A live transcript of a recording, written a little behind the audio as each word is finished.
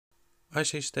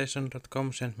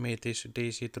ICStation.com sent me this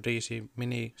DC to DC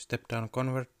mini step-down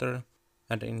converter,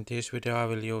 and in this video I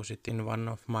will use it in one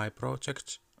of my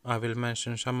projects. I will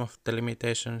mention some of the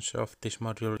limitations of this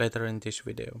module later in this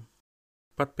video.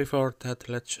 But before that,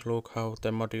 let's look how the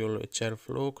module itself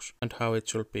looks and how it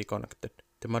should be connected.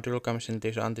 The module comes in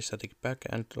this anti-static pack,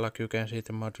 and like you can see,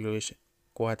 the module is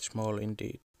quite small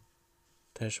indeed.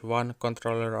 There's one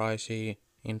controller IC,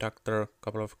 inductor,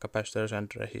 couple of capacitors and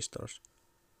resistors.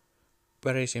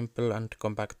 Very simple and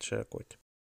compact circuit.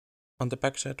 On the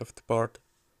backside of the board,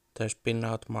 there's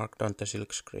pinout marked on the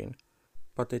silk screen,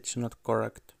 but it's not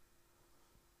correct.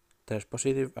 There's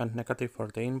positive and negative for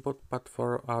the input, but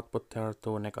for output there are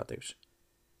two negatives.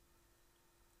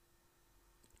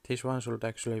 This one should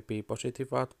actually be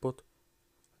positive output.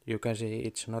 You can see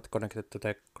it's not connected to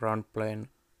the ground plane,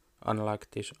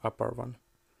 unlike this upper one.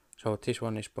 So this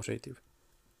one is positive.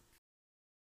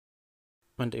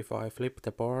 And if I flip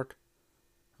the board,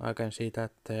 I can see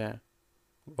that the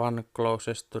one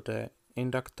closest to the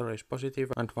inductor is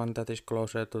positive and one that is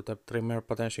closer to the trimmer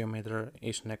potentiometer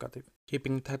is negative.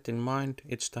 Keeping that in mind,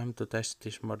 it's time to test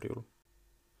this module.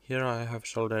 Here I have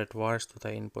soldered wires to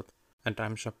the input, and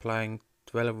I'm supplying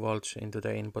 12 volts into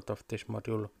the input of this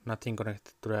module, nothing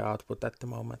connected to the output at the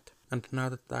moment. And now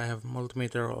that I have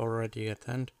multimeter already at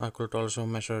hand, I could also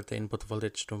measure the input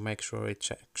voltage to make sure it's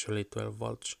actually 12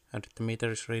 volts, and the meter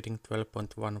is reading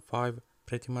 12.15,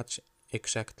 pretty much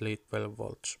exactly 12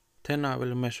 volts. Then I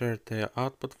will measure the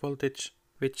output voltage,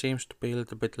 which seems to be a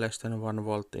little bit less than 1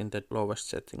 volt in the lowest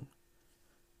setting.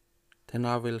 Then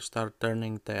I will start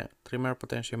turning the trimmer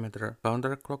potentiometer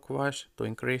counterclockwise to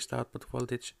increase the output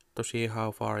voltage to see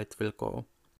how far it will go.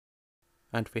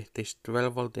 And with this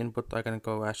 12 volt input I can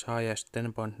go as high as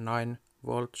 10.9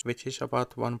 volts, which is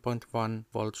about 1.1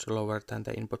 volts lower than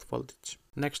the input voltage.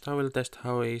 Next I will test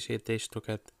how easy it is to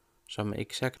get some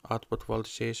exact output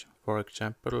voltages. For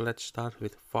example, let's start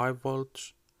with 5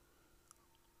 volts,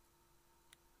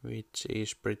 which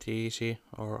is pretty easy,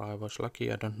 or I was lucky,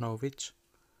 I don't know which.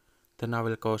 Then I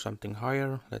will go something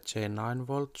higher, let's say 9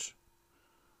 volts.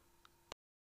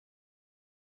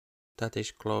 That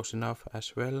is close enough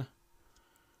as well.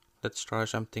 Let's try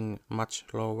something much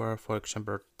lower, for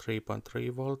example 3.3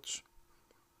 volts.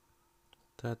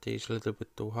 That is a little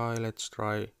bit too high, let's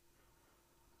try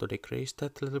to decrease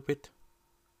that a little bit.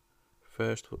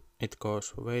 First it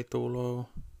goes way too low,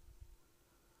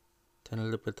 then a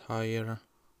little bit higher.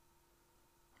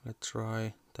 Let's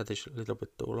try, that is a little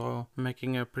bit too low.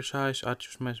 Making a precise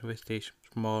adjustment with this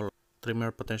small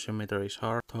trimmer potentiometer is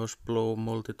hard. Those blue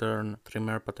multi-turn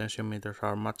trimmer potentiometers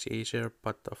are much easier,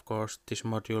 but of course this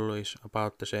module is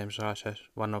about the same size as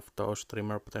one of those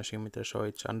trimmer potentiometers, so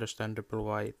it's understandable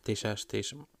why this has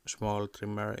this small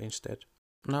trimmer instead.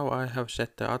 Now I have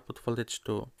set the output voltage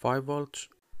to 5 volts,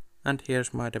 and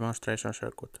here's my demonstration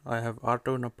circuit. I have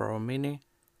Arduino Pro Mini.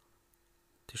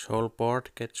 This whole board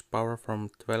gets power from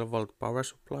 12 volt power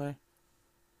supply.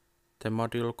 The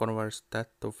module converts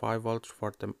that to 5 volts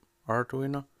for the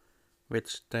Arduino,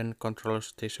 which then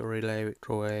controls this relay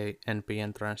through a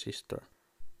NPN transistor.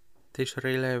 This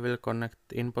relay will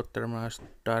connect input terminals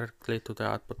directly to the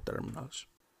output terminals,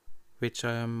 which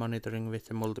I am monitoring with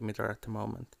the multimeter at the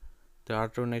moment. The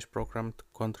Arduino is programmed to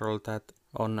control that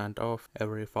on and off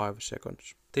every 5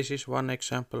 seconds. This is one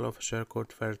example of a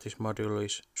circuit where this module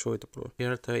is suitable.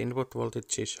 Here the input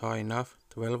voltage is high enough,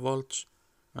 12 volts,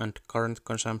 and current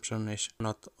consumption is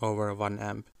not over 1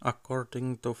 amp.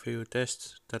 According to few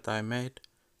tests that I made,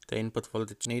 the input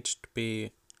voltage needs to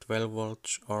be 12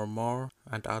 volts or more,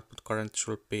 and output current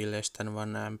should be less than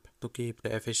 1 amp to keep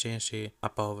the efficiency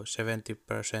above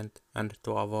 70% and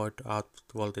to avoid output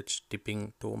voltage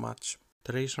dipping too much.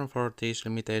 The reason for these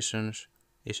limitations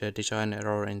is a design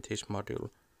error in this module.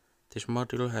 This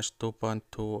module has 2.2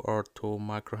 or 2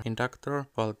 microinductor,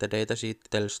 while the datasheet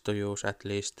tells to use at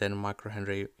least 10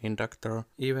 microhenry inductor.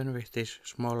 Even with this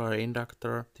smaller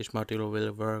inductor, this module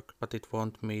will work, but it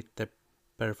won't meet the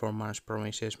performance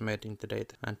promises made in the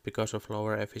data, and because of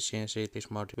lower efficiency this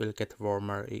module will get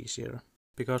warmer easier.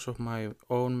 Because of my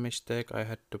own mistake I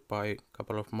had to buy a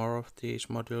couple of more of these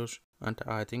modules, and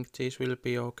I think these will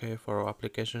be okay for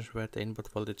applications where the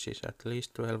input voltage is at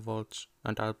least 12 volts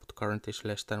and output current is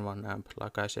less than 1 amp,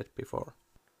 like I said before.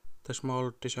 The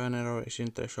small design error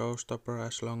isn't a showstopper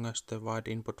as long as the wide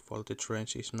input voltage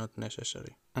range is not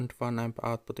necessary, and 1 amp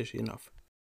output is enough.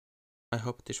 I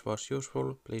hope this was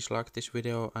useful. Please like this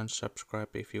video and subscribe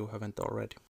if you haven't already.